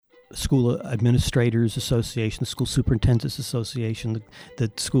School Administrators Association, the School Superintendents Association,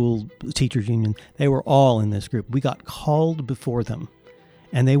 the School Teachers Union. They were all in this group. We got called before them,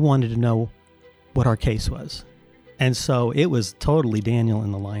 and they wanted to know what our case was. And so it was totally Daniel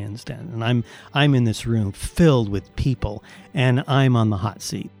in the lion's den. And I'm in this room filled with people, and I'm on the hot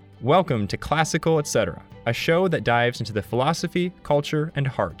seat. Welcome to Classical Etc., a show that dives into the philosophy, culture, and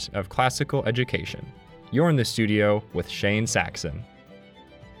heart of classical education. You're in the studio with Shane Saxon.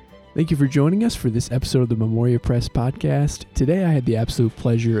 Thank you for joining us for this episode of the Memoria Press podcast. Today I had the absolute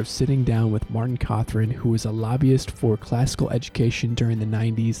pleasure of sitting down with Martin Cothran, who was a lobbyist for classical education during the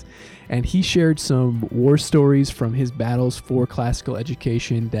 90s, and he shared some war stories from his battles for classical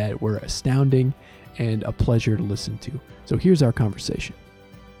education that were astounding and a pleasure to listen to. So here's our conversation.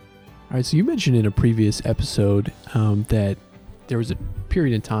 All right, so you mentioned in a previous episode that there was a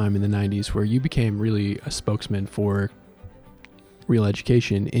period in time in the 90s where you became really a spokesman for real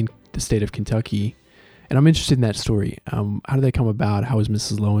education in the state of Kentucky, and I'm interested in that story. How did that come about? How was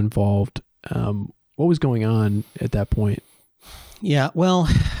Mrs. Lowe involved? What was going on at that point? Yeah, well,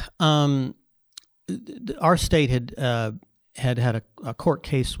 our state had a court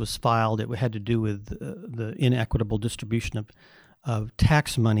case was filed. It had to do with the inequitable distribution of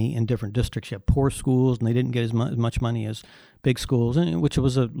tax money in different districts. You have poor schools, and they didn't get as much money as big schools, which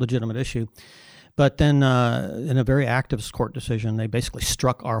was a legitimate issue. But then in a very active court decision, they basically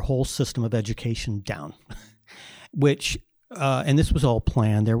struck our whole system of education down, which, and this was all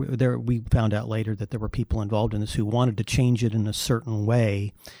planned. We found out later that there were people involved in this who wanted to change it in a certain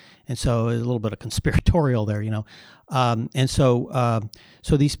way. And so a little bit of conspiratorial there, you know. And so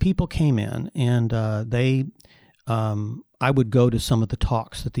these people came in, and I would go to some of the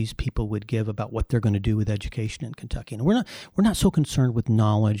talks that these people would give about what they're going to do with education in Kentucky. And we're not so concerned with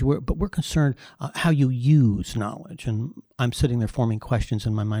knowledge, but we're concerned how you use knowledge. And I'm sitting there forming questions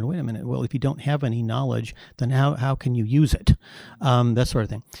in my mind. Wait a minute. Well, if you don't have any knowledge, then how can you use it? That sort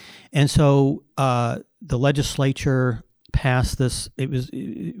of thing. And so the legislature passed this.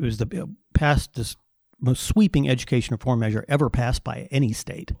 Passed this most sweeping education reform measure ever passed by any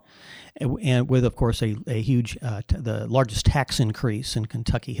state, and with, of course, a huge, the largest tax increase in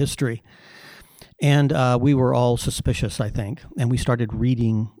Kentucky history. And we were all suspicious, I think, and we started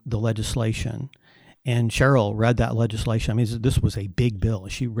reading the legislation. And Cheryl read that legislation. I mean, this was a big bill.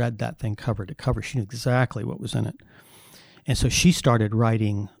 She read that thing cover to cover. She knew exactly what was in it. And so she started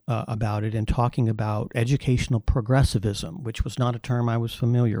writing about it and talking about educational progressivism, which was not a term I was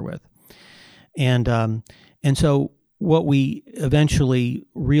familiar with. And so what we eventually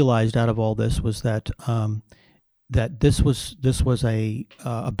realized out of all this was that that this was a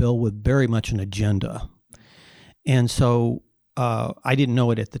bill with very much an agenda. And so I didn't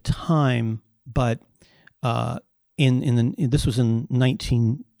know it at the time, but this was in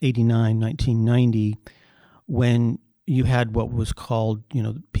 1989, 1990, when you had what was called,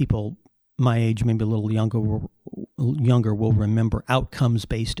 people my age, maybe a little younger will remember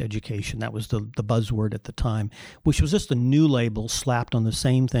outcomes-based education. That was the buzzword at the time, which was just a new label slapped on the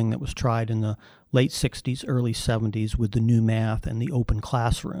same thing that was tried in the late 60s, early 70s with the new math and the open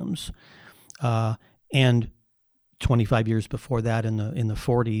classrooms. And 25 years before that in the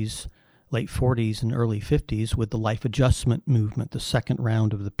 40s, late 40s and early 50s with the life adjustment movement, the second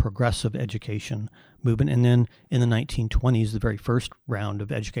round of the progressive education movement. And then in the 1920s, the very first round of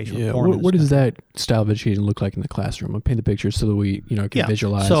education reform. What does that style of education look like in the classroom? I'll paint the picture so that we can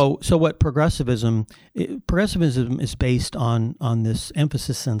visualize. So what progressivism is based on this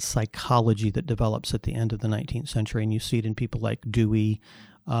emphasis on psychology that develops at the end of the 19th century. And you see it in people like Dewey,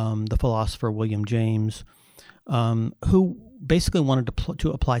 the philosopher William James, who basically wanted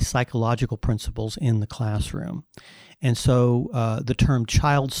to apply psychological principles in the classroom. And so the term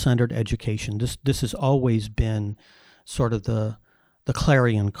child-centered education, this has always been sort of the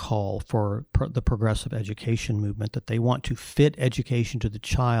clarion call for the progressive education movement, that they want to fit education to the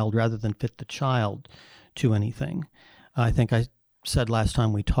child rather than fit the child to anything. I think I said last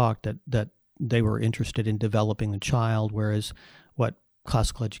time we talked that they were interested in developing the child, whereas what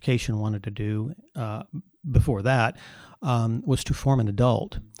classical education wanted to do before that was to form an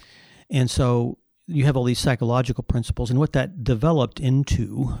adult. And so you have all these psychological principles, and what that developed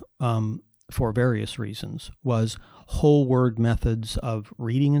into, for various reasons, was whole word methods of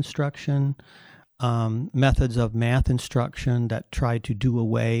reading instruction, methods of math instruction that tried to do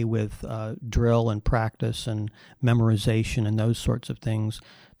away with drill and practice and memorization and those sorts of things.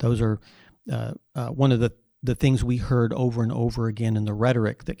 Those are one of the things we heard over and over again in the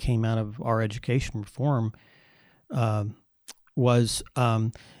rhetoric that came out of our education reform was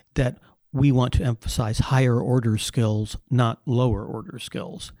that we want to emphasize higher order skills, not lower order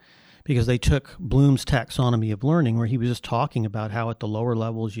skills. Because they took Bloom's taxonomy of learning, where he was just talking about how at the lower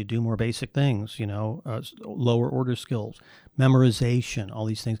levels you do more basic things, lower order skills, memorization, all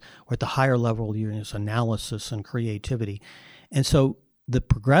these things. Or at the higher level, it's analysis and creativity. And so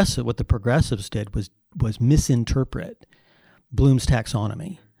what the progressives did was misinterpret Bloom's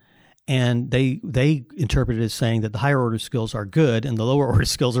taxonomy. And they interpreted it as saying that the higher order skills are good and the lower order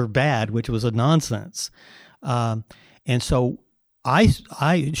skills are bad, which was a nonsense. And so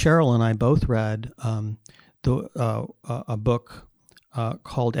Cheryl and I both read a book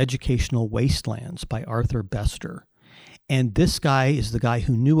called Educational Wastelands by Arthur Bester. And this guy is the guy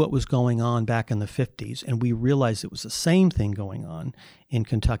who knew what was going on back in the 50s, and we realized it was the same thing going on in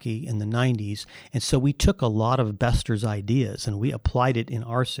Kentucky in the 90s. And so we took a lot of Bester's ideas and we applied it in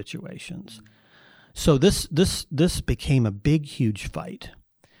our situations. So this became a big, huge fight.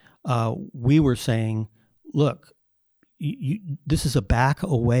 We were saying, look, this is a back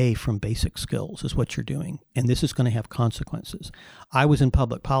away from basic skills is what you're doing, and this is going to have consequences. I was in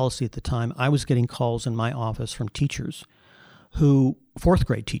public policy at the time. I was getting calls in my office from teachers fourth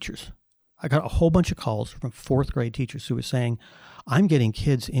grade teachers. I got a whole bunch of calls from fourth grade teachers who were saying, I'm getting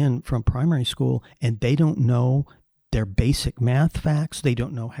kids in from primary school and they don't know their basic math facts. They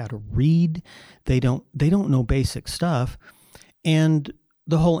don't know how to read. They don't know basic stuff. And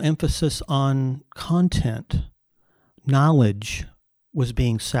the whole emphasis on content, knowledge was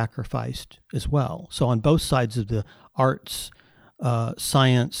being sacrificed as well. So on both sides of the arts,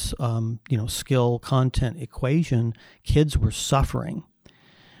 science, skill, content equation, kids were suffering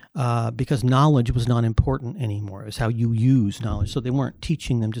because knowledge was not important anymore. It was how you use knowledge. So they weren't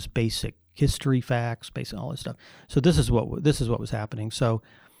teaching them just basic history facts, basic all this stuff. So this is what was happening. So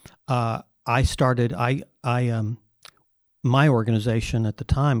my organization at the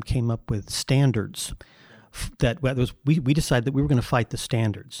time came up with standards. We decided that we were going to fight the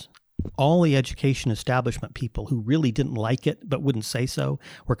standards. All the education establishment people who really didn't like it but wouldn't say so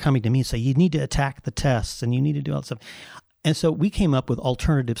were coming to me and say, you need to attack the tests and you need to do all that stuff. And so we came up with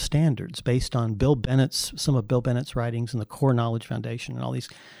alternative standards based on some of Bill Bennett's writings and the Core Knowledge Foundation and all these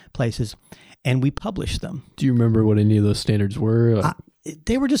places, and we published them. Do you remember what any of those standards were?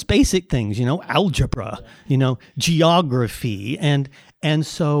 They were just basic things, algebra, geography. And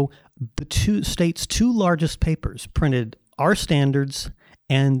so the state's two largest papers printed our standards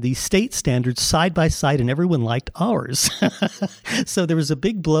and the state standards side by side, and everyone liked ours. So there was a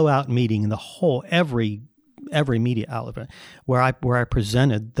big blowout meeting in the whole every media outlet where I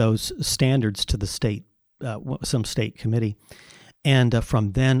presented those standards to the state, some state committee. And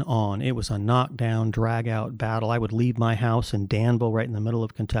from then on, it was a knockdown, drag-out battle. I would leave my house in Danville, right in the middle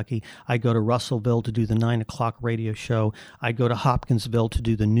of Kentucky. I'd go to Russellville to do the 9 o'clock radio show. I'd go to Hopkinsville to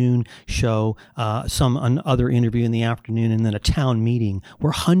do the noon show, some other interview in the afternoon, and then a town meeting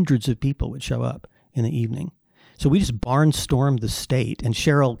where hundreds of people would show up in the evening. So we just barnstormed the state, and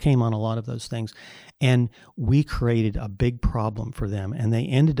Cheryl came on a lot of those things. And we created a big problem for them, and they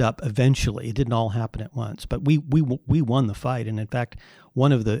ended up eventually, it didn't all happen at once, but we won the fight. And in fact,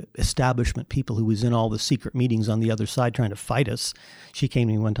 one of the establishment people who was in all the secret meetings on the other side trying to fight us, she came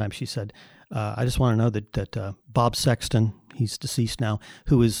to me one time, she said, I just want to know that Bob Sexton, he's deceased now,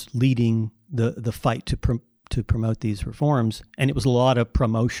 who is leading the fight to promote these reforms, and it was a lot of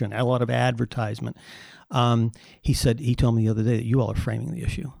promotion, a lot of advertisement. He told me the other day that you all are framing the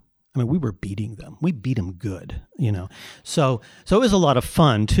issue. I mean, we were beating them. We beat them good, So it was a lot of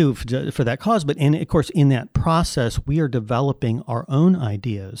fun, too, for that cause. But, of course, in that process, we are developing our own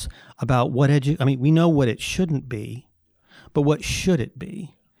ideas about we know what it shouldn't be, but what should it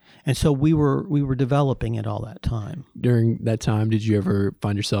be? And so we were developing it all that time. During that time, did you ever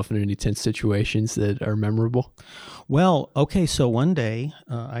find yourself in any tense situations that are memorable? Well, okay, so one day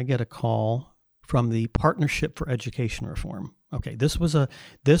I get a call from the Partnership for Education Reform. Okay, this was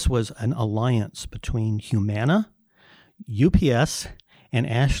an alliance between Humana, UPS, and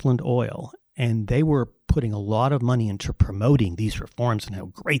Ashland Oil, and they were putting a lot of money into promoting these reforms and how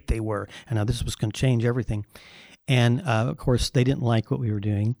great they were, and how this was going to change everything. And of course, they didn't like what we were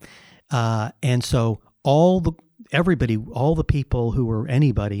doing, and so all the people who were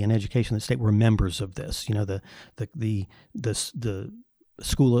anybody in education in the state were members of this. The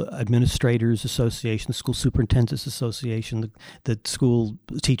School Administrators Association, the School Superintendents Association, the School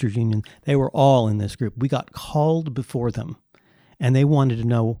Teachers Union, they were all in this group. We got called before them, and they wanted to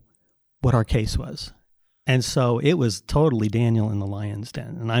know what our case was. And so it was totally Daniel in the lion's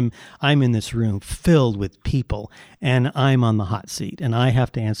den, and I'm in this room filled with people, and I'm on the hot seat, and I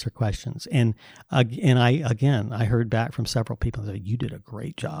have to answer questions. And I heard back from several people that you did a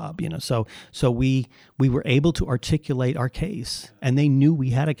great job, So we were able to articulate our case, and they knew we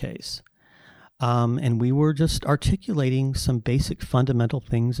had a case. And we were just articulating some basic fundamental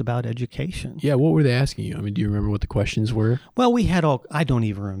things about education. Yeah, what were they asking you? I mean, do you remember what the questions were? Well, I don't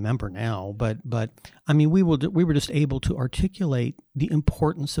even remember now, but I mean, we were just able to articulate the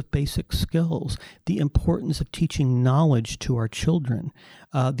importance of basic skills, the importance of teaching knowledge to our children,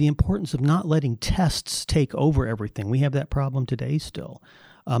 the importance of not letting tests take over everything. We have that problem today still.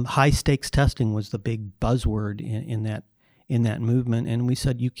 High stakes testing was the big buzzword in that movement, and we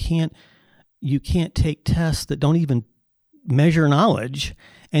said you can't take tests that don't even measure knowledge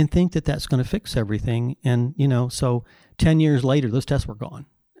and think that that's going to fix everything. And, so 10 years later, those tests were gone.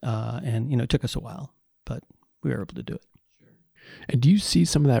 And, it took us a while, but we were able to do it. And do you see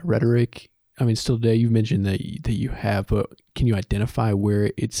some of that rhetoric? I mean, still today, you've mentioned that you have, but can you identify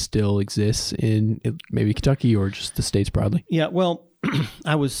where it still exists in maybe Kentucky or just the states broadly? Yeah, well,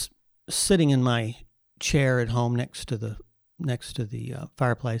 I was sitting in my chair at home next to the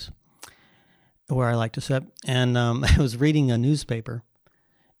fireplace, where I like to sit, and I was reading a newspaper,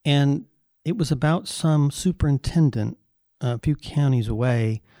 and it was about some superintendent a few counties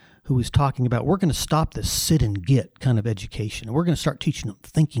away who was talking about, we're going to stop this sit and get kind of education, and we're going to start teaching them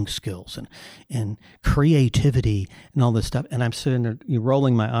thinking skills and creativity and all this stuff. And I'm sitting there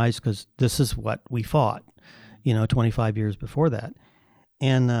rolling my eyes because this is what we fought, 25 years before that.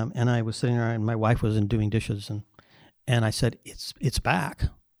 And I was sitting there, and my wife was doing dishes, and I said, it's back.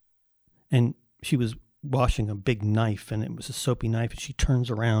 And she was washing a big knife, and it was a soapy knife, and she turns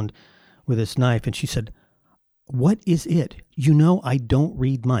around with this knife, and she said, what is it? I don't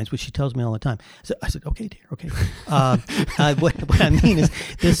read minds, which she tells me all the time. So I said, okay, dear, okay. What I mean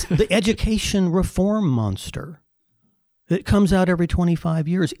is the education reform monster that comes out every 25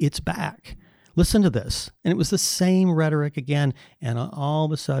 years, it's back. Listen to this. And it was the same rhetoric again, and all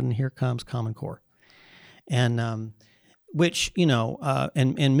of a sudden, here comes Common Core. And which, and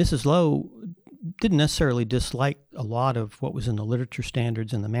Mrs. Lowe didn't necessarily dislike a lot of what was in the literature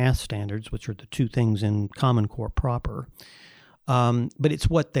standards and the math standards, which are the two things in Common Core proper. But it's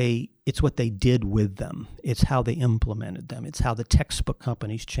what they did with them. It's how they implemented them. It's how the textbook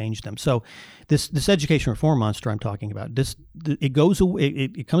companies changed them. So this education reform monster I'm talking about, it goes away.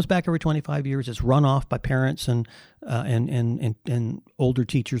 It comes back every 25 years. It's run off by parents and older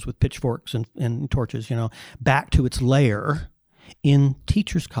teachers with pitchforks and torches. Back to its lair in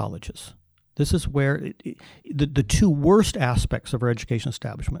teachers' colleges. This is where the two worst aspects of our education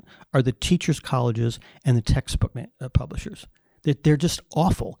establishment are the teachers' colleges and the textbook publishers. They're just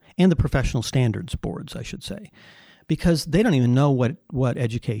awful, and the professional standards boards, I should say, because they don't even know what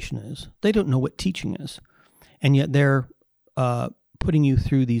education is. They don't know what teaching is, and yet they're putting you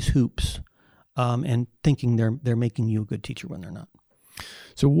through these hoops and thinking they're making you a good teacher when they're not.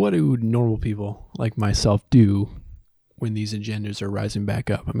 So what do normal people like myself do when these agendas are rising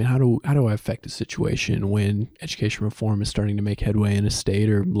back up? I mean, how do I affect a situation when education reform is starting to make headway in a state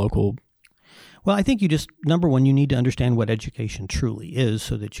or local? Well, I think number one, you need to understand what education truly is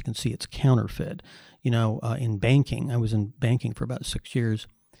so that you can see it's counterfeit. In banking, I was in banking for about 6 years.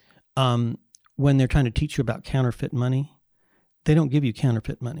 When they're trying to teach you about counterfeit money, they don't give you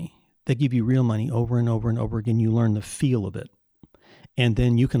counterfeit money. They give you real money over and over and over again. You learn the feel of it. And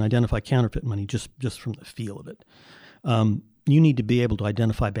then you can identify counterfeit money just from the feel of it. You need to be able to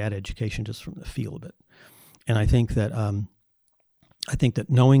identify bad education just from the feel of it. And I think that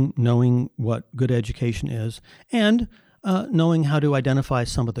knowing what good education is, and knowing how to identify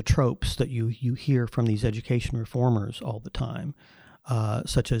some of the tropes that you hear from these education reformers all the time,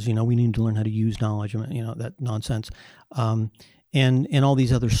 such as we need to learn how to use knowledge, that nonsense, and all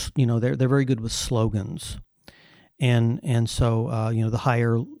these others. They're very good with slogans, and so the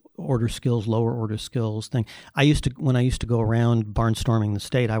higher order skills, lower order skills thing. When I used to go around barnstorming the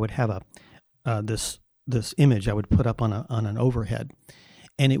state, I would have this image I would put up on an overhead,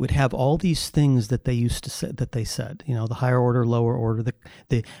 and it would have all these things that they used to say, that they said, the higher order, lower order,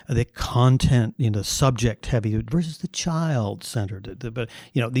 the content, subject heavy versus the child centered, but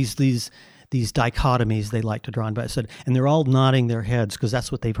these dichotomies they like to draw on. But I said, and they're all nodding their heads because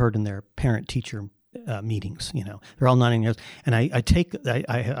that's what they've heard in their parent teacher meetings. They're all nodding their heads. And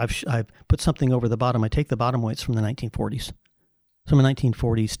I've put something over the bottom. I take the bottom weights from the 1940s, from a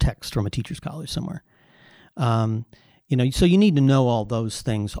 1940s text from a teacher's college somewhere. So you need to know all those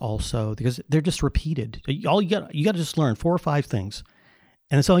things also because they're just repeated. You got to just learn 4 or 5 things,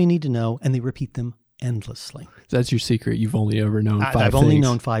 and that's all you need to know. And they repeat them endlessly. That's your secret. You've only ever known 5 things. I've only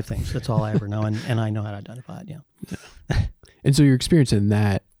known 5 things. That's all I ever know, and I know how to identify it. Yeah. And so your experience in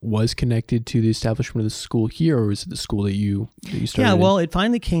that was connected to the establishment of the school here, or was it the school that you started? Yeah, well, it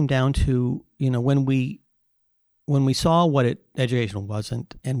finally came down to, when we saw what education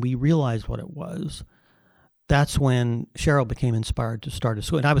wasn't, and we realized what it was. That's when Cheryl became inspired to start a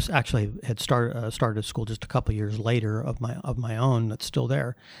school, and I was actually had started a school just a couple of years later of my own that's still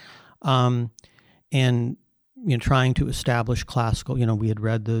there, and trying to establish classical. We had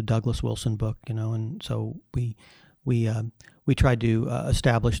read the Douglas Wilson book, and so we tried to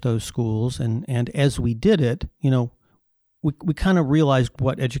establish those schools, and as we did it, we kind of realized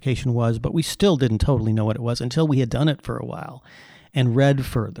what education was, but we still didn't totally know what it was until we had done it for a while, and read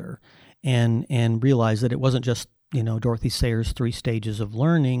further. And realize that it wasn't just Dorothy Sayers' 3 stages of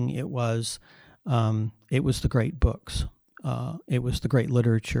learning. It was the great books. It was the great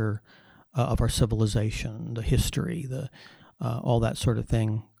literature of our civilization, the history, all that sort of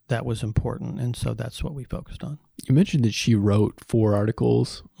thing that was important. And so that's what we focused on. You mentioned that she wrote 4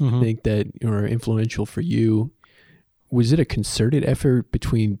 articles. Mm-hmm. I think that are influential for you. Was it a concerted effort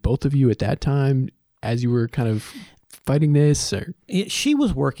between both of you at that time as you were kind of fighting this? Or? She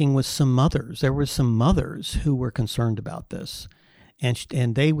was working with some mothers. There were some mothers who were concerned about this,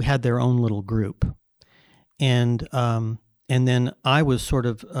 and they had their own little group. And then I was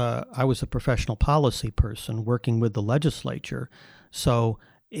I was a professional policy person working with the legislature, so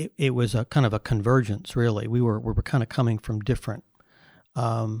it was a kind of a convergence. Really, we were kind of coming from different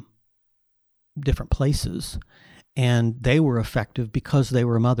places. And they were effective because they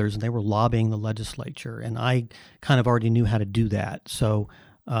were mothers and they were lobbying the legislature. And I kind of already knew how to do that. So,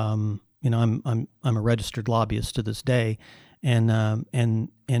 I'm a registered lobbyist to this day, and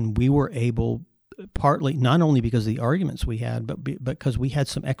we were able, partly not only because of the arguments we had, but because we had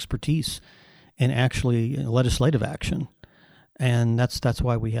some expertise in actually legislative action, and that's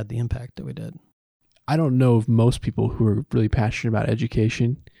why we had the impact that we did. I don't know if most people who are really passionate about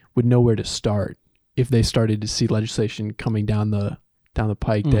education would know where to start if they started to see legislation coming down the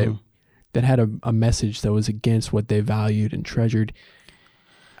pike Mm-hmm. that had a message that was against what they valued and treasured.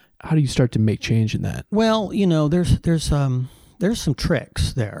 How do you start to make change in that? Well, there's some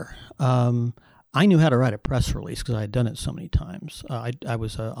tricks there. I knew how to write a press release because I had done it so many times. I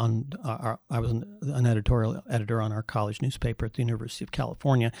was an editorial editor on our college newspaper at the University of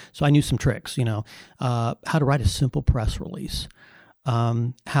California, so I knew some tricks. How to write a simple press release.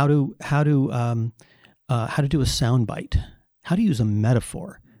 How to do a soundbite, how to use a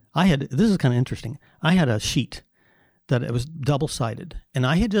metaphor. This is kind of interesting. I had a sheet that it was double-sided, and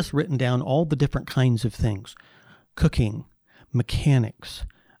I had just written down all the different kinds of things: cooking, mechanics,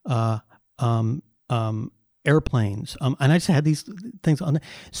 airplanes, and I just had these things on.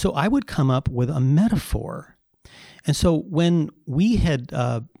 So I would come up with a metaphor, and so when we had.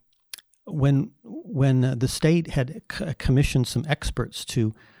 When the state had commissioned some experts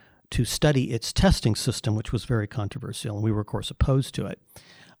to study its testing system, which was very controversial, and we were, of course, opposed to it,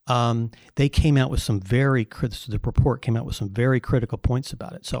 they came out with the report came out with some very critical points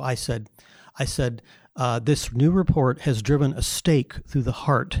about it. So I said, this new report has driven a stake through the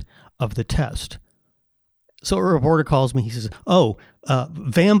heart of the test. So a reporter calls me. He says, "Oh,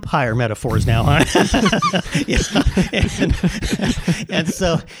 vampire metaphors now, huh?" and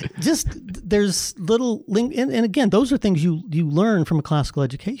so just there's little link, and again, those are things you learn from a classical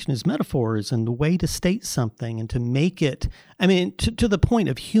education is metaphors and the way to state something and to make it. I mean, to the point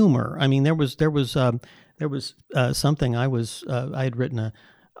of humor. I mean, there was something I had written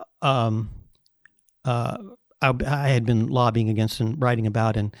I had been lobbying against and writing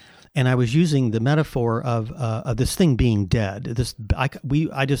about and I was using the metaphor of this thing being dead.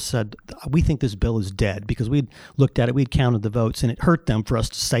 I just said we think this bill is dead because we'd looked at it, we'd counted the votes, and it hurt them for us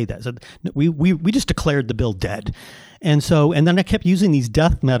to say that. So we just declared the bill dead, and then I kept using these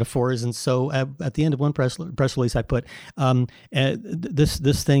death metaphors. And so at the end of one press release, I put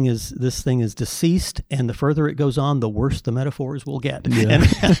this thing is deceased, and the further it goes on, the worse the metaphors will get. Yeah.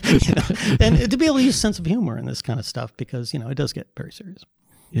 And to be able to use sense of humor in this kind of stuff because it does get very serious.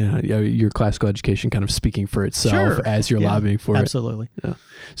 Yeah, your classical education kind of speaking for itself as you're lobbying for absolutely. it. Absolutely.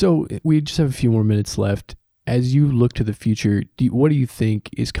 Yeah. So we just have a few more minutes left. As you look to the future, what do you think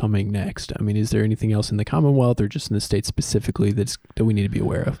is coming next? I mean, is there anything else in the Commonwealth or just in the state specifically that we need to be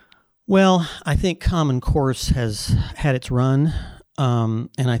aware of? Well, I think Common Course has had its run, and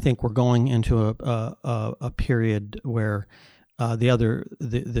I think we're going into a period where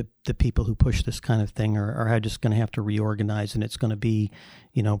the people who push this kind of thing are just going to have to reorganize, and it's going to be,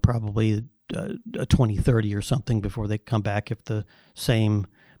 probably 2030 or something before they come back if the same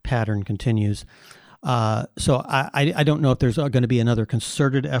pattern continues. So I don't know if there's going to be another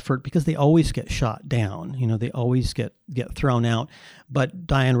concerted effort, because they always get shot down. They always get thrown out. But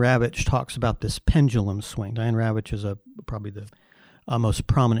Diane Ravitch talks about this pendulum swing. Diane Ravitch is probably the most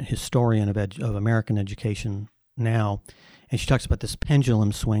prominent historian of American education now. And she talks about this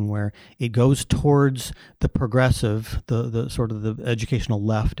pendulum swing where it goes towards the progressive, the sort of the educational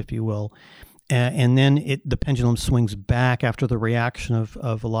left, if you will. And then the pendulum swings back after the reaction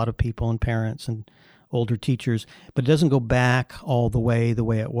of a lot of people and parents and older teachers, but it doesn't go back all the way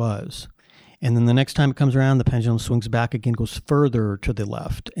it was. And then the next time it comes around, the pendulum swings back again, goes further to the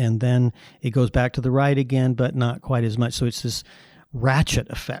left, and then it goes back to the right again, but not quite as much. So it's this ratchet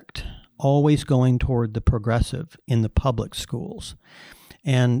effect, always going toward the progressive in the public schools.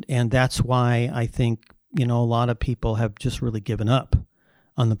 And that's why I think, a lot of people have just really given up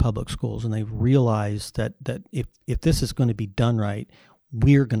on the public schools, and they've realized that if this is going to be done right,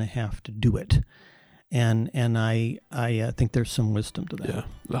 we're going to have to do it. And I think there's some wisdom to that. Yeah,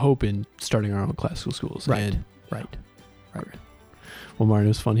 the hope in starting our own classical schools. Right. Well, Martin, it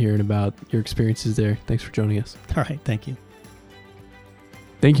was fun hearing about your experiences there. Thanks for joining us. All right, thank you.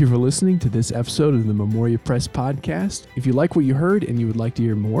 Thank you for listening to this episode of the Memoria Press podcast. If you like what you heard and you would like to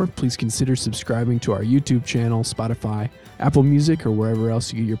hear more, please consider subscribing to our YouTube channel, Spotify, Apple Music, or wherever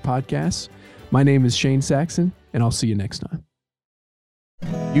else you get your podcasts. My name is Shane Saxon, and I'll see you next time.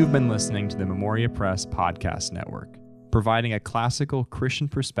 You've been listening to the Memoria Press Podcast Network, providing a classical Christian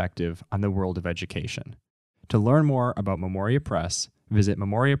perspective on the world of education. To learn more about Memoria Press, visit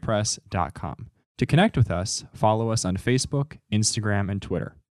memoriapress.com. To connect with us, follow us on Facebook, Instagram, and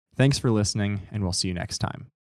Twitter. Thanks for listening, and we'll see you next time.